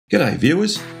G'day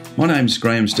viewers, my name's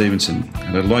Graham Stevenson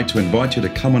and I'd like to invite you to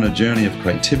come on a journey of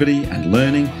creativity and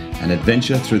learning and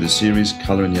adventure through the series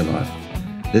Colour in Your Life.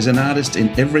 There's an artist in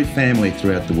every family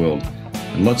throughout the world,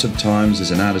 and lots of times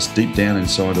there's an artist deep down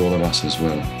inside all of us as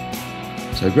well.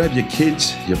 So grab your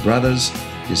kids, your brothers,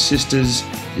 your sisters,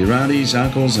 your aunties,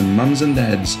 uncles and mums and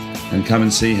dads and come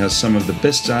and see how some of the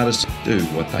best artists do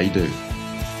what they do.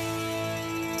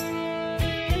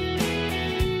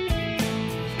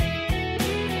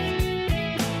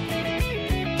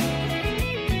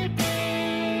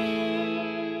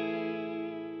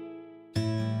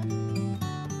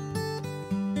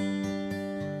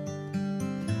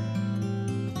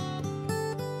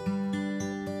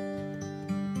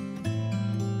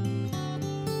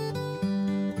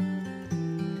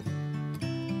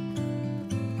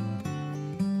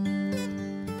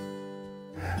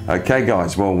 Okay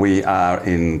guys, well we are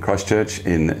in Christchurch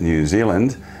in New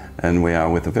Zealand and we are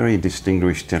with a very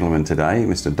distinguished gentleman today,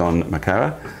 Mr. Don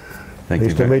McAra. Thank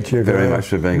you very much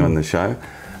for being on the show.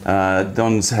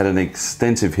 Don's had an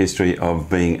extensive history of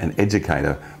being an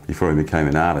educator before he became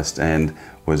an artist and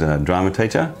was a drama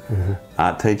teacher,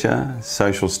 art teacher,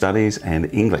 social studies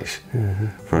and English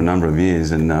for a number of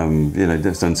years, and you know,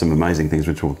 just done some amazing things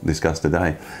which we'll discuss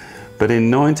today. But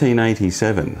in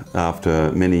 1987,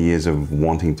 after many years of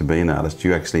wanting to be an artist,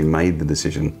 you actually made the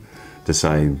decision to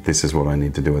say, this is what I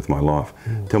need to do with my life.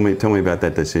 Tell me about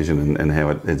that decision and how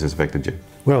it has affected you.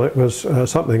 Well, it was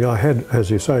something I had, as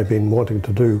you say, been wanting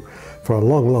to do for a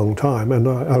long, long time, and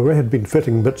I had been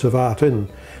fitting bits of art in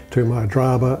to my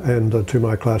drama and to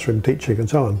my classroom teaching and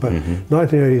so on. But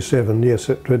 1987, yes,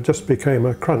 it just became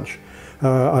a crunch.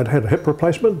 I'd had a hip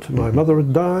replacement, my mother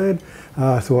had died.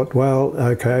 I thought, well,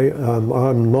 okay,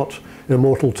 I'm not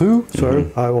immortal too,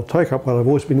 so I will take up what I've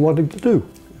always been wanting to do.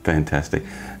 Fantastic.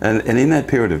 And in that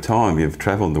period of time, you've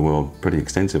travelled the world pretty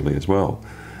extensively as well,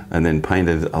 and then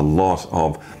painted a lot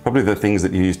of, probably the things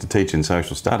that you used to teach in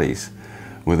social studies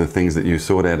were the things that you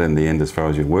sought out in the end as far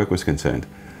as your work was concerned.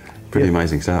 Pretty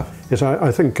amazing stuff. Yes,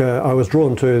 I think I was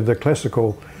drawn to the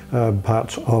classical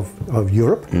parts of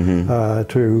Europe,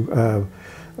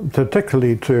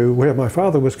 particularly to where my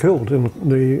father was killed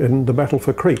in the battle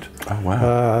for Crete. Oh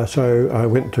wow! So I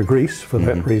went to Greece for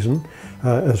that reason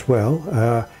as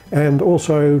well, and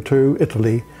also to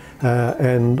Italy,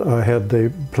 and I had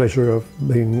the pleasure of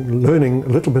learning a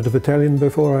little bit of Italian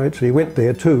before I actually went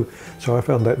there too. So I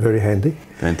found that very handy.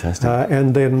 Fantastic.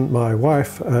 And then my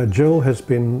wife Jill has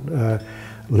been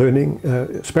learning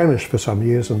Spanish for some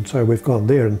years, and so we've gone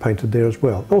there and painted there as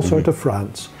well. Also to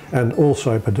France, and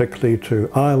also particularly to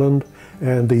Ireland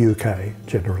and the UK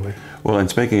generally. Well, and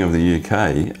speaking of the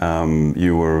UK,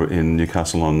 you were in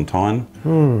Newcastle on Tyne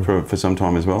for some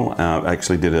time as well.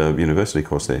 Actually did a university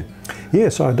course there.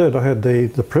 Yes, I did. I had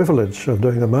the privilege of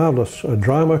doing a marvellous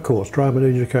drama course, drama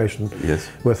and education,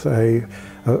 with a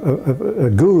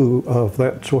guru of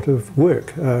that sort of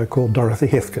work called Dorothy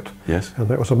Heathcote. Yes. And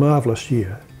that was a marvellous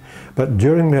year. But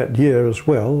during that year as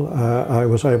well, I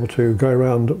was able to go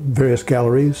around various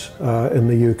galleries in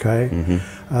the UK,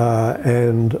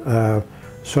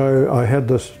 so I had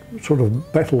this sort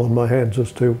of battle on my hands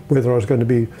as to whether I was going to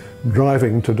be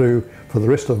driving to do, for the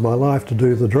rest of my life, to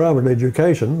do the drama and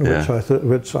education,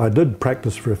 which I did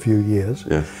practice for a few years,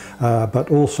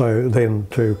 but also then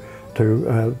to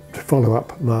follow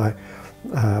up my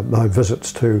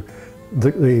visits to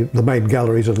the main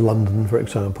galleries in London, for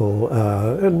example,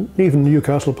 and even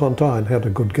Newcastle upon Tyne had a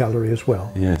good gallery as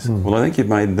well. Yes. Well, I think you've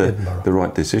made the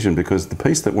right decision, because the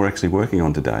piece that we're actually working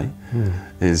on today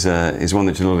is one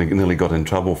that you nearly got in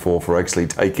trouble for actually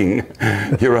taking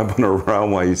you up on a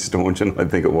railway stanchion, I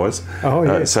think it was. Oh,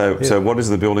 yes. So what is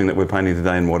the building that we're painting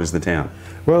today, and what is the town?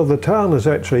 Well, the town is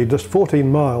actually just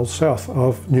 14 miles south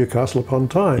of Newcastle upon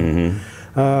Tyne.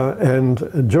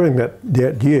 And during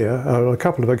that year, on a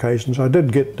couple of occasions, I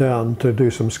did get down to do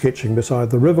some sketching beside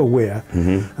the River Wear,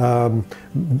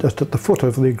 just at the foot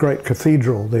of the great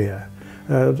cathedral there.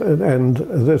 And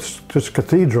this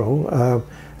cathedral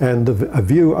and a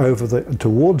view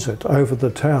towards it, over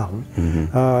the town,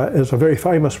 is a very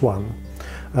famous one.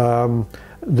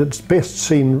 That's best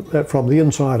seen from the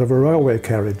inside of a railway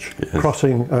carriage,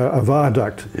 crossing a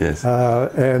viaduct,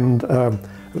 and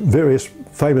various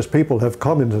famous people have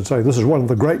commented and say, this is one of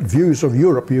the great views of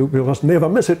Europe, you must never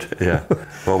miss it. Yeah,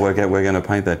 well we're going to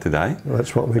paint that today.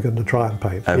 That's what we're going to try and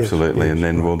paint. Absolutely, and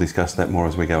then we'll discuss that more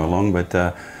as we go along, but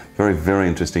very, very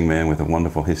interesting man with a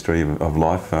wonderful history of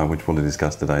life, which we'll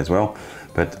discuss today as well.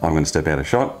 But I'm going to step out of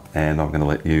shot and I'm going to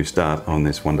let you start on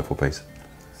this wonderful piece.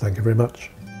 Thank you very much.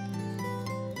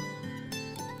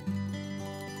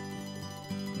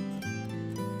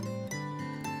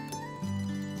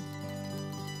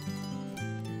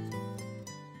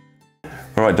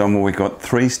 All right, Don, well, we've got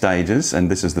 3 stages,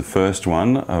 and this is the first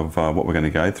one of what we're going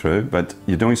to go through, but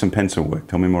you're doing some pencil work.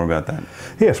 Tell me more about that.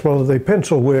 Yes, well, the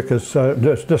pencil work is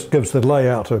just gives the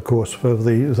layout, of course, for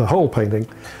the whole painting,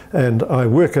 and I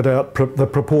work it out, the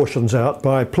proportions out,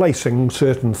 by placing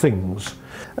certain things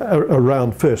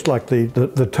around first, like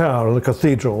the tower, the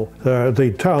cathedral,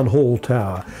 the town hall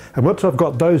tower. And once I've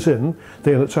got those in,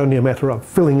 then it's only a matter of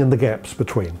filling in the gaps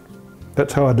between.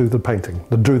 That's how I do the painting,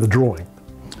 do the drawing.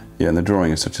 Yeah, and the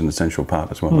drawing is such an essential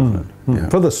part as well, isn't it? Yeah.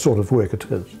 For this sort of work it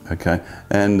is. Okay,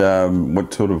 and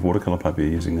what sort of watercolour paper are you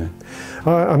using there?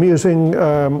 I'm using,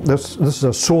 this is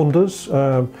a Saunders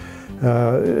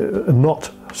knot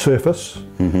surface,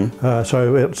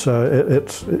 so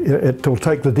it'll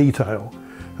take the detail.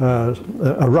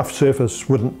 A rough surface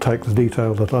wouldn't take the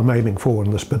detail that I'm aiming for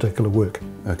in this particular work.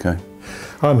 Okay.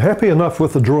 I'm happy enough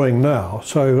with the drawing now,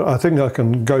 so I think I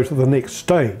can go to the next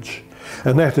stage.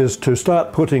 And that is to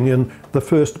start putting in the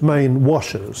first main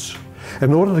washes.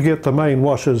 In order to get the main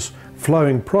washes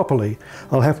flowing properly,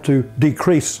 I'll have to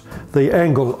decrease the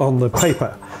angle on the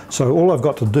paper. So all I've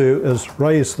got to do is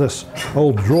raise this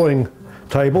old drawing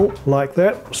table like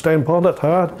that, stamp on it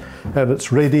hard, and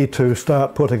it's ready to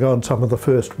start putting on some of the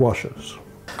first washes.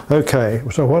 Okay,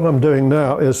 so what I'm doing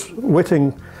now is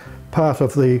wetting part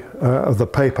of the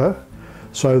paper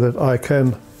so that I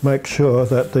can make sure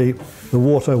that the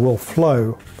water will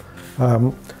flow,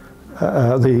 that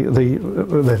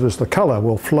is, the colour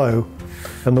will flow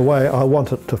in the way I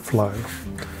want it to flow.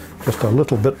 Just a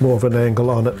little bit more of an angle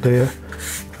on it there.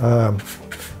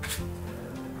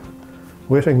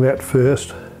 Wetting that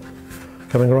first,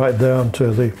 coming right down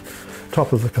to the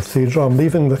top of the cathedral. I'm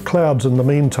leaving the clouds in the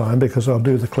meantime because I'll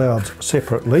do the clouds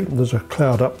separately. There's a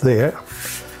cloud up there.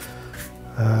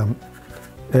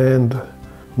 And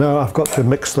now I've got to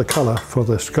mix the colour for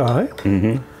the sky.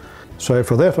 So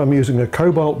for that I'm using a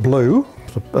cobalt blue,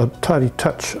 a tiny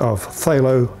touch of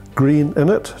phthalo green in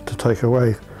it to take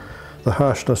away the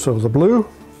harshness of the blue,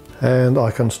 and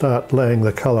I can start laying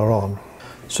the colour on.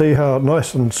 See how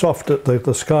nice and soft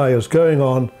the sky is going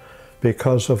on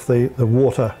because of the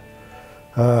water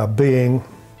being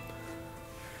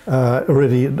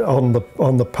already on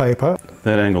the paper.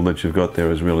 That angle that you've got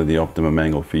there is really the optimum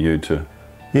angle for you to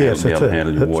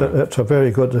handle your water. It's a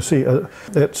very good to see.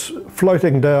 It's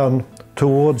floating down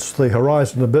towards the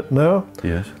horizon a bit now.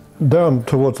 Yes. Down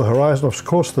towards the horizon, of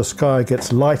course, the sky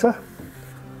gets lighter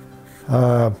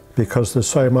because there's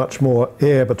so much more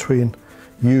air between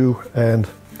you and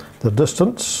the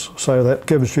distance, so that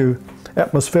gives you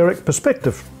atmospheric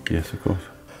perspective. Yes, of course.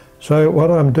 So what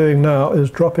I'm doing now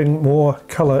is dropping more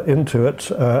colour into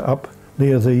it up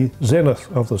near the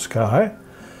zenith of the sky,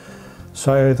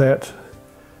 so that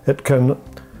it can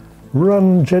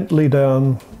run gently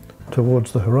down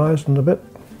towards the horizon a bit.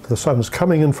 The sun's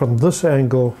coming in from this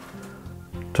angle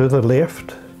to the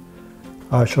left.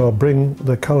 I shall bring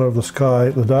the colour of the sky,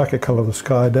 the darker colour of the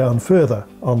sky, down further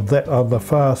on the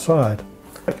far side.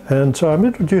 And so I'm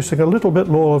introducing a little bit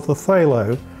more of the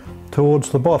phthalo towards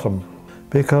the bottom,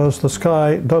 because the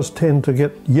sky does tend to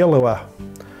get yellower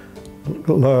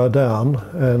lower down,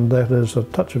 and that is, a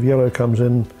touch of yellow comes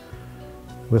in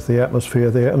with the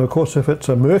atmosphere there. And of course, if it's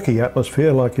a murky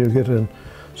atmosphere like you get in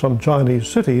some Chinese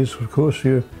cities, of course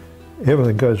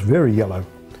everything goes very yellow.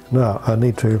 Now I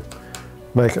need to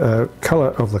make a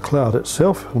colour of the cloud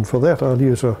itself, and for that I'll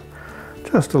use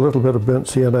just a little bit of burnt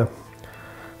sienna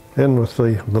in with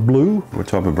the blue. What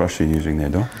type of brush are you using there,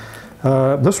 Don?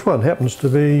 This one happens to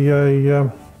be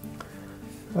one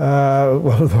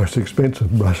of the most expensive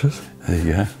brushes. There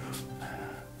you go.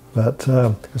 But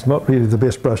it's not really the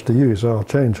best brush to use. I'll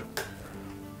change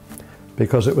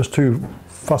because it was too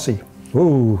fussy.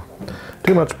 Ooh,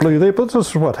 too much blue there, but this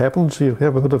is what happens. You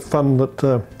have a bit of fun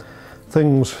that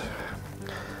things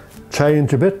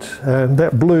change a bit, and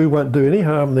that blue won't do any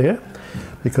harm there,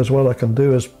 because what I can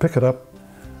do is pick it up,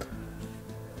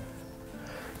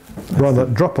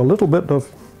 drop a little bit of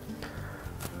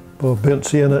burnt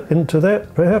sienna into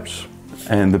that, perhaps.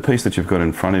 And the piece that you've got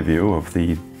in front of you of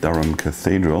the Durham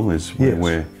Cathedral is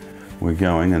where we're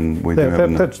going, and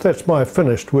that's my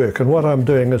finished work, and what I'm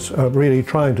doing is really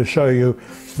trying to show you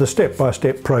the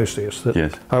step-by-step process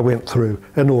that I went through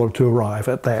in order to arrive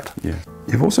at that. Yeah.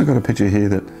 You've also got a picture here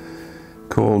that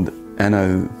called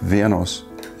Anno Vianos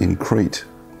in Crete.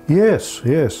 Yes,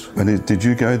 yes. And did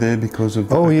you go there because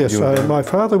of? Oh yes, my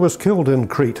father was killed in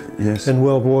Crete in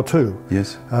World War II.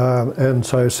 Yes. And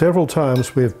so several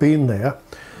times we've been there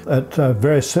at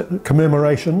various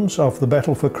commemorations of the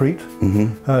battle for Crete.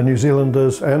 New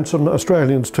Zealanders and some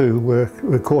Australians too were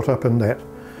caught up in that,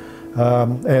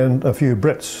 and a few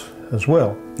Brits as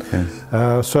well.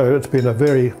 Yes. So it's been a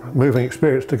very moving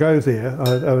experience to go there.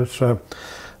 I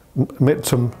met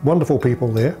some wonderful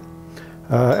people there,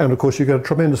 and of course you get a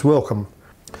tremendous welcome.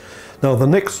 Now the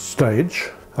next stage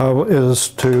is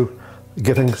to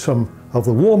getting some of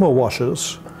the warmer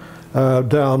washes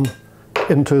down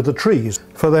into the trees.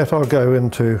 For that I'll go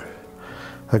into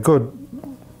a good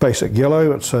basic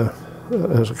yellow. It's a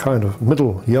kind of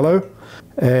middle yellow,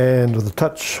 and with a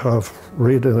touch of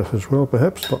red in it as well,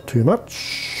 perhaps, not too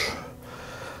much.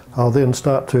 I'll then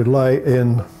start to lay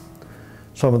in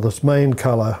some of this main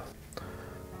colour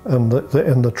in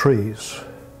the trees,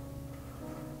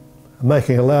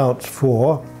 making allowance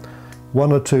for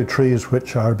one or two trees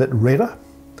which are a bit redder.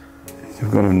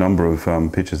 You've got a number of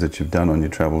pictures that you've done on your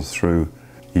travels through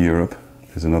Europe.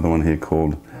 There's another one here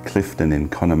called Clifton in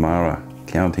Connemara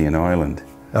County in Ireland.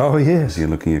 Oh yes. As you're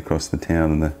looking across the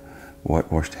town and the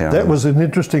whitewashed houses. That was an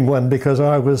interesting one because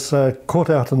I was caught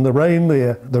out in the rain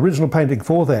there. The original painting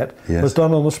for that was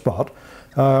done on the spot,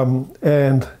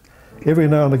 and every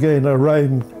now and again a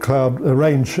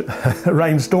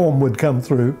rainstorm would come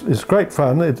through. It's great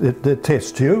fun. It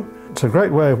tests you. It's a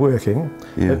great way of working.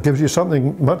 Yeah. It gives you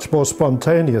something much more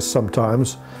spontaneous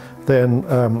sometimes than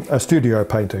a studio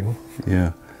painting.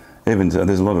 Yeah. Even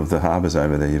there's a lot of the harbours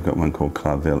over there. You've got one called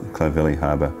Clovelly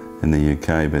Harbour in the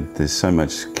UK, but there's so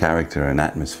much character and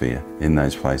atmosphere in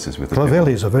those places. With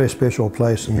Clovelly is a very special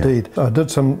place indeed. Yeah. I did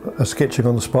some sketching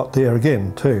on the spot there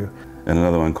again too. And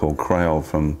another one called Crail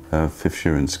from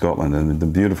Frithshire in Scotland, and the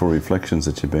beautiful reflections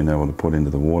that you've been able to put into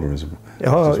the water is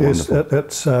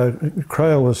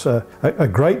Crail was a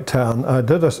great town. I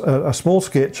did a small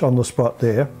sketch on the spot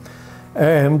there,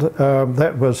 and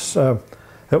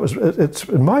it's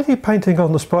mighty painting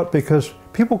on the spot because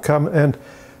people come and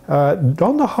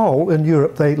on the whole in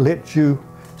Europe they let you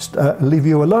leave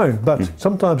you alone, but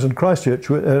sometimes in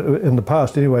Christchurch, in the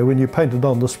past anyway, when you painted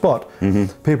on the spot,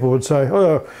 people would say,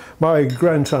 "Oh, my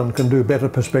grandson can do better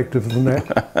perspective than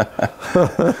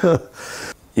that."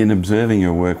 In observing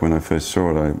your work when I first saw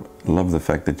it, I love the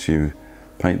fact that you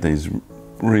paint these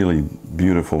really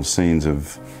beautiful scenes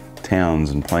of towns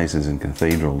and places and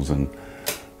cathedrals, and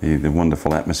the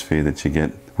wonderful atmosphere that you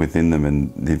get within them.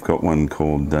 And you've got one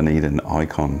called Dunedin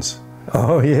Icons.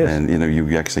 Oh yes. And you know,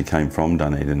 you actually came from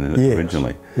Dunedin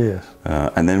originally. Yes.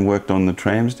 And then worked on the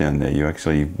trams down there. You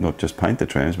actually not just paint the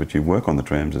trams, but you work on the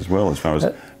trams as well, as far as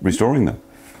restoring them.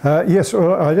 Yes,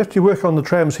 well, I actually work on the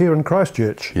trams here in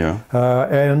Christchurch. Yeah.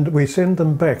 And we send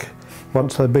them back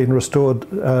once they've been restored.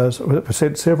 We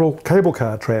sent several cable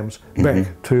car trams back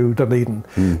to Dunedin,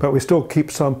 but we still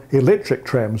keep some electric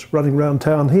trams running around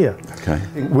town here. Okay.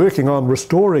 Working on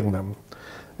restoring them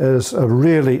is a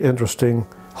really interesting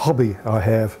hobby I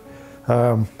have,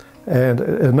 and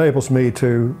it enables me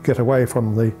to get away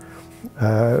from the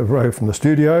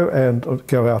studio and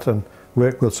go out and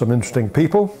work with some interesting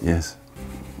people. Yes.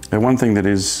 And one thing that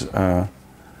is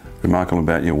remarkable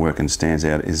about your work and stands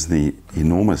out is the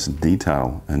enormous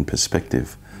detail and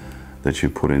perspective that you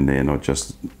put in there, not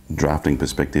just drafting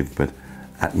perspective, but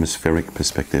atmospheric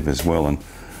perspective as well. And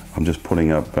I'm just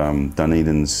putting up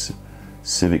Dunedin's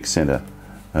Civic Centre.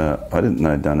 I didn't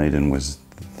know Dunedin was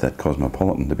that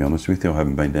cosmopolitan, to be honest with you. I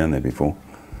haven't been down there before,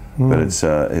 but it's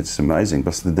amazing.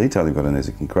 Plus the detail you've got in there is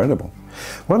incredible.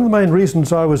 One of the main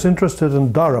reasons I was interested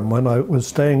in Durham when I was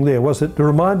staying there was it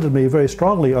reminded me very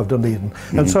strongly of Dunedin,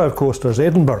 and so of course does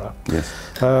Edinburgh. Yes.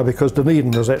 Because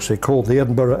Dunedin is actually called the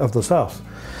Edinburgh of the South.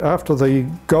 After the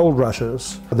gold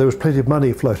rushes, there was plenty of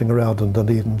money floating around in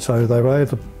Dunedin, so they were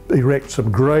able to erect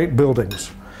some great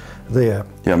buildings there.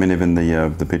 Yeah, I mean, even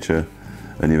the picture,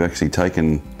 and you've actually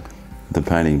taken the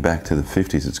painting back to the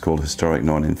 50s. It's called Historic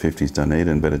 1950s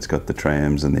Dunedin, but it's got the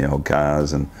trams and the old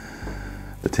cars and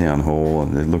the town hall,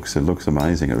 and it looks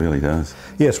amazing. It really does.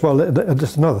 Yes, well,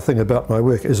 just another thing about my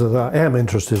work is that I am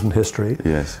interested in history.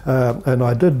 Yes. And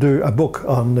I did do a book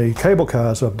on the cable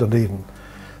cars of Dunedin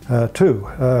too,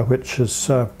 which has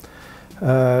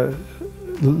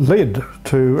led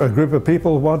to a group of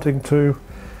people wanting to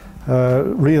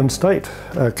reinstate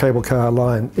a cable car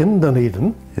line in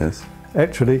Dunedin. Yes.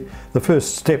 Actually, the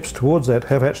first steps towards that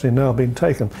have actually now been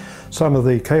taken. Some of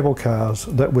the cable cars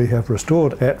that we have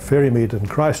restored at Ferrymead in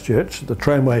Christchurch, the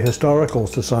Tramway Historical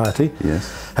Society,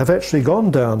 have actually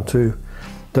gone down to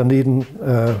Dunedin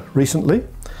recently,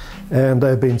 and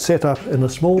they've been set up in a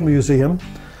small museum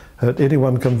that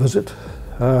anyone can visit.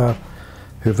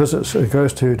 Who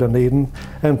goes to Dunedin,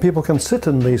 and people can sit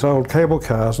in these old cable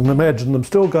cars and imagine them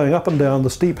still going up and down the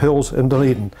steep hills in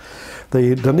Dunedin.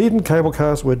 The Dunedin cable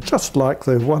cars were just like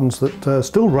the ones that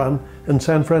still run in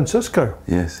San Francisco.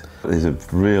 Yes, there's a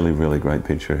really, really great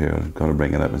picture here. I've got to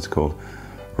bring it up. It's called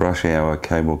rush hour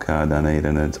cable car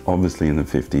Dunedin, and it's obviously in the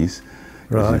 50s.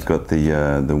 Right. You've got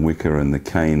the wicker and the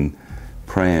cane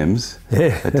prams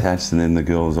attached, and then the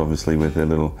girls obviously with their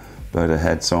little boater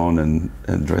hats on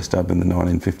and dressed up in the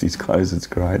 1950s clothes. It's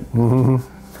great.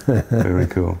 Very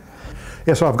cool.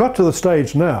 Yes, I've got to the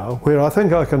stage now where I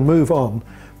think I can move on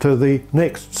to the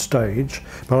next stage,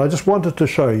 but I just wanted to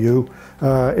show you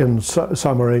in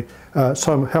summary how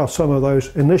some of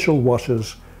those initial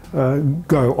washes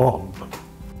go on.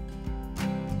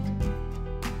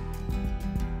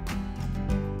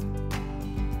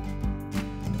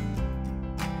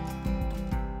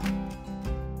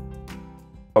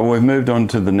 We've moved on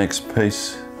to the next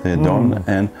piece there, Don,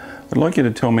 and I'd like you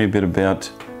to tell me a bit about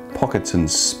pockets and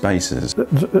spaces.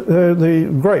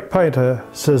 The great painter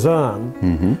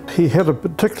Cézanne, he had a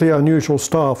particularly unusual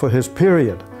style for his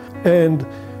period, and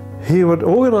he would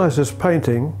organise his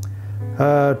painting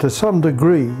to some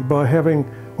degree by having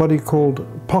what he called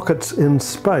pockets in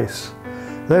space.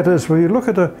 That is, when you look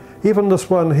at even this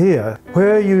one here,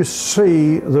 where you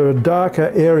see the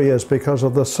darker areas because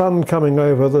of the sun coming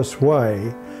over this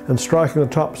way and striking the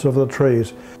tops of the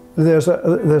trees, there's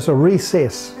a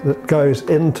recess that goes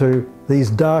into these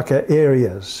darker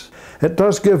areas. It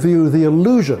does give you the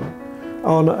illusion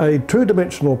on a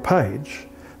two-dimensional page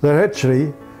that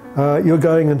actually you're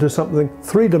going into something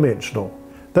three-dimensional.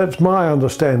 That's my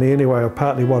understanding anyway of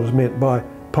partly what is meant by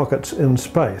pockets in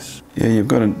space. Yeah, you've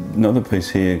got another piece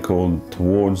here called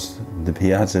Towards the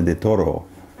Piazza de Toro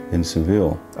in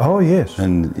Seville. Oh yes.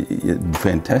 And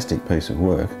fantastic piece of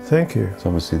work. Thank you. It's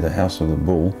obviously the House of the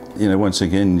Bull. You know, once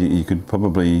again, you could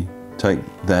probably take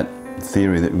that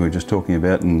theory that we were just talking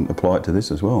about and apply it to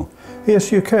this as well.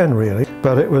 Yes, you can really.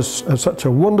 But it was such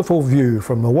a wonderful view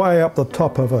from way up the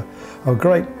top of a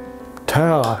great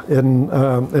tower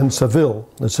in Seville,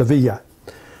 in Sevilla.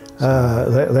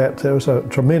 That was a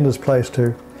tremendous place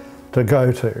to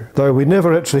go to. Though we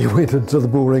never actually went into the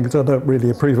bull ring, because I don't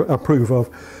really approve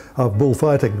of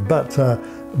bullfighting, but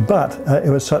it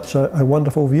was such a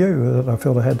wonderful view that I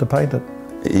felt I had to paint it.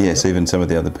 Yes, even some of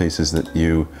the other pieces that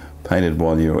you painted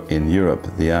while you were in Europe,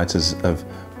 the Arches of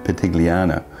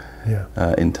Pitigliano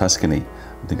in Tuscany.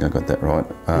 I think I got that right.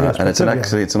 Yes, and it's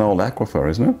an old aquifer,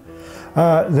 isn't it?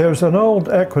 There's an old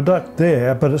aqueduct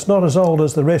there, but it's not as old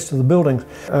as the rest of the buildings.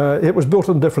 It was built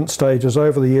in different stages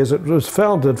over the years. It was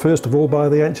founded, first of all, by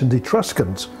the ancient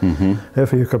Etruscans,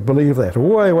 if you could believe that,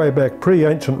 way back,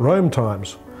 pre-ancient Rome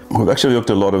times. We've actually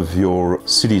looked at a lot of your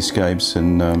cityscapes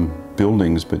and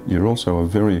buildings, but you're also a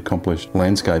very accomplished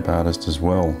landscape artist as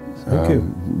well. Thank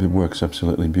you. The work's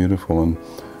absolutely beautiful, and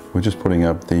we're just putting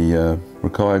up the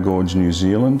Rakaia Gorge, New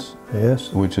Zealand,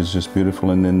 which is just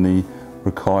beautiful, and then the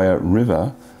Rakaia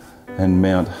River and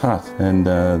Mount Hutt, and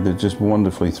they're just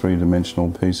wonderfully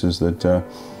three-dimensional pieces that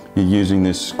you're using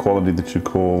this quality that you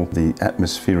call the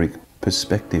atmospheric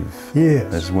perspective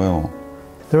as well.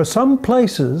 There are some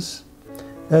places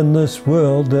in this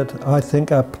world that I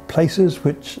think are places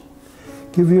which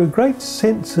give you a great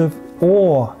sense of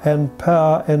awe and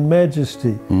power and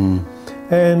majesty,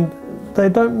 and they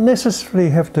don't necessarily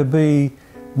have to be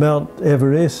Mount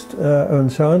Everest and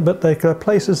so on, but they are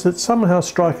places that somehow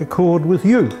strike a chord with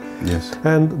you. Yes.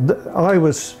 And that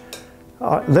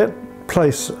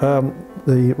place, the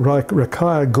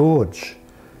Rakaia Gorge,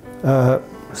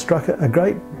 struck a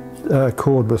great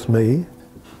chord with me.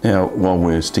 Now, while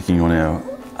we're sticking on our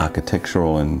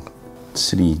architectural and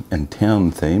city and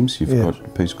town themes, you've got a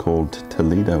piece called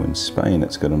Toledo in Spain.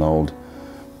 It's got an old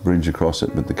bridge across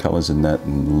it, but the colours in that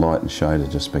and light and shade are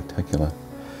just spectacular.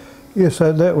 Yes,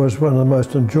 that was one of the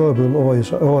most enjoyable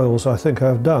oils I think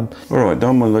I've done. All right,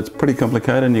 Don, well, it's pretty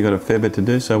complicated and you've got a fair bit to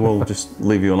do, so we'll just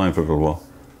leave you alone for a little while.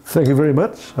 Thank you very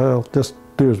much. I'll just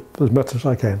do as much as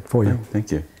I can for you.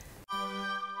 Thank you.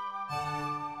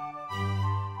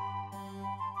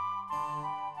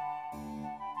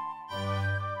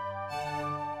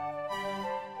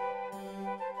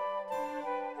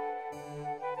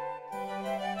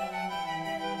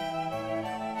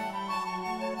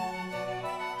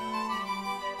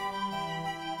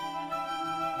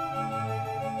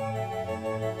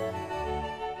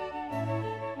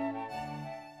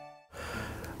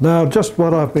 Now, just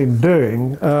what I've been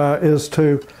doing is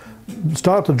to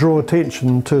start to draw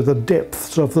attention to the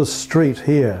depths of the street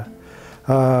here.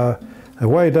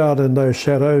 Way down in those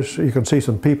shadows, you can see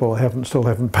some people still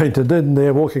haven't painted in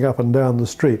there walking up and down the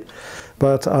street.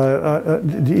 But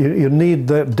you need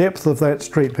the depth of that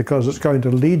street because it's going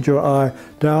to lead your eye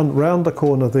down round the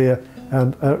corner there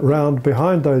and round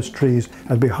behind those trees.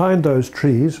 And behind those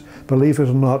trees, believe it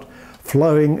or not,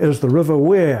 flowing is the River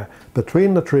Wear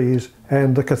between the trees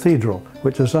and the cathedral,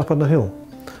 which is up on the hill.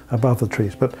 above the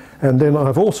trees. And then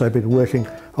I've also been working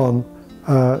on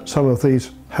some of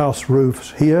these house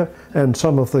roofs here and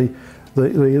some of the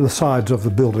sides of the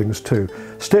buildings too.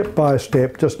 Step by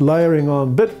step, just layering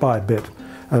on bit by bit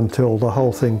until the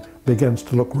whole thing begins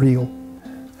to look real.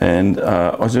 And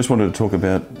I just wanted to talk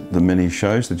about the many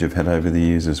shows that you've had over the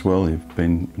years as well. You've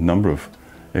been a number of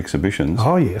exhibitions.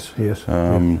 Oh yes, yes.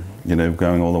 You know,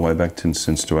 going all the way back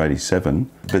since to 87.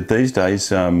 But these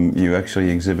days you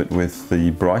actually exhibit with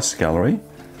the Bryce Gallery.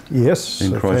 Yes.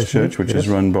 In Christchurch, which is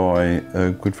run by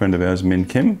a good friend of ours, Min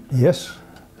Kim. Yes.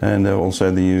 And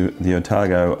also the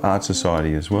Otago Art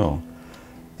Society as well.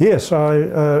 Yes,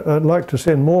 I'd like to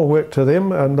send more work to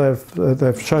them, and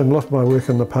they've shown a lot of my work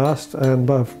in the past, and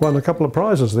I've won a couple of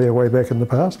prizes there way back in the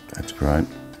past. That's great.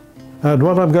 And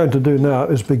what I'm going to do now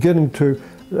is beginning to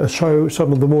show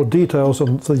some of the more details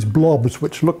on these blobs,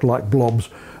 which look like blobs,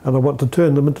 and I want to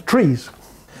turn them into trees.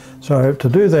 So to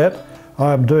do that,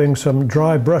 I'm doing some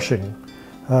dry brushing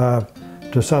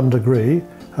to some degree.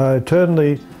 I turn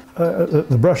the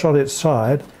brush on its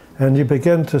side, and you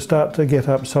begin to start to get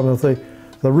up some of the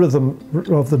rhythm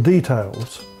of the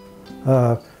details.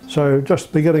 So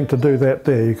just beginning to do that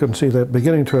there, you can see that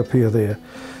beginning to appear there.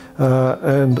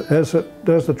 And as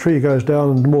the tree goes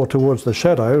down more towards the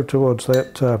shadow, towards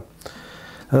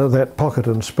that pocket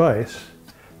in space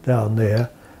down there,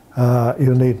 I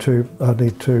need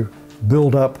to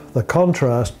build up the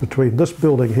contrast between this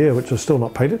building here, which is still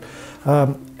not painted,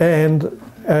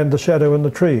 and the shadow in the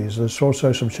trees. There's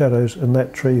also some shadows in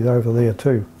that tree over there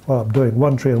too. Well, I'm doing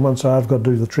one tree on one side, I've got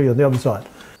to do the tree on the other side.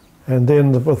 And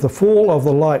then with the fall of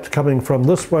the light coming from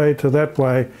this way to that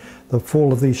way, the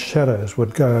fall of these shadows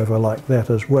would go over like that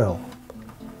as well.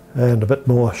 And a bit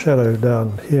more shadow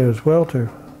down here as well to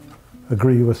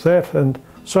agree with that, and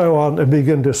so on, and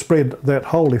begin to spread that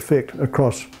whole effect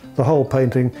across the whole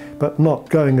painting, but not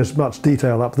going as much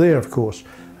detail up there, of course,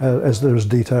 as there is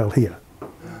detail here.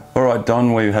 All right,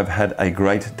 Don, we have had a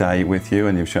great day with you,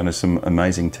 and you've shown us some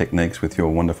amazing techniques with your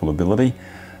wonderful ability,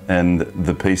 and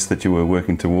the piece that you were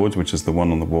working towards, which is the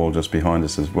one on the wall just behind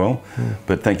us as well. Yeah.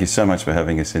 But thank you so much for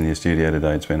having us in your studio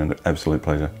today. It's been an absolute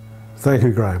pleasure. Thank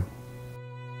you, Graham.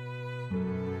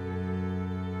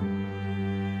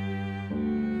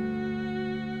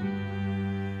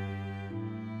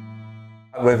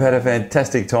 We've had a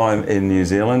fantastic time in New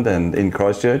Zealand and in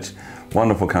Christchurch.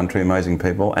 Wonderful country, amazing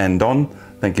people. And Don,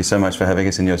 thank you so much for having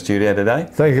us in your studio today.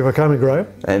 Thank you for coming, Graham.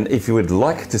 And if you would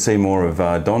like to see more of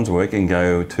Don's work, you can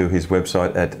go to his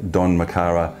website at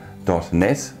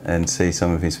donmcara.net and see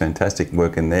some of his fantastic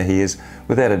work in there. He is,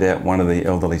 without a doubt, one of the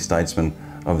elderly statesmen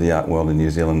of the art world in New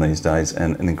Zealand these days,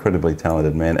 and an incredibly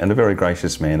talented man, and a very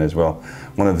gracious man as well.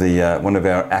 One of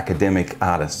our academic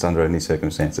artists under any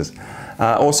circumstances.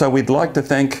 Also, we'd like to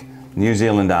thank New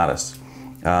Zealand artists.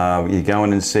 You go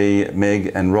in and see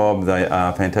Meg and Rob. They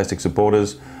are fantastic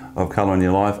supporters of Colour in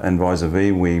Your Life, and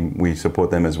vis-a-vis, we support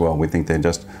them as well. We think they're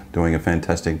just doing a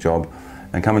fantastic job.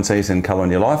 And come and see us in Colour in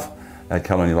Your Life at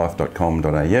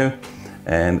colorinyourlife.com.au,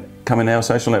 and come in our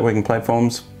social networking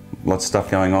platforms. Lots of stuff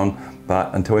going on.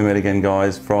 But until we meet again,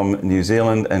 guys, from New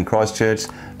Zealand and Christchurch,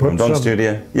 from Don's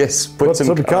studio. Yes, put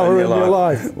some colour in your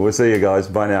life. We'll see you guys.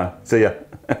 Bye now. See ya.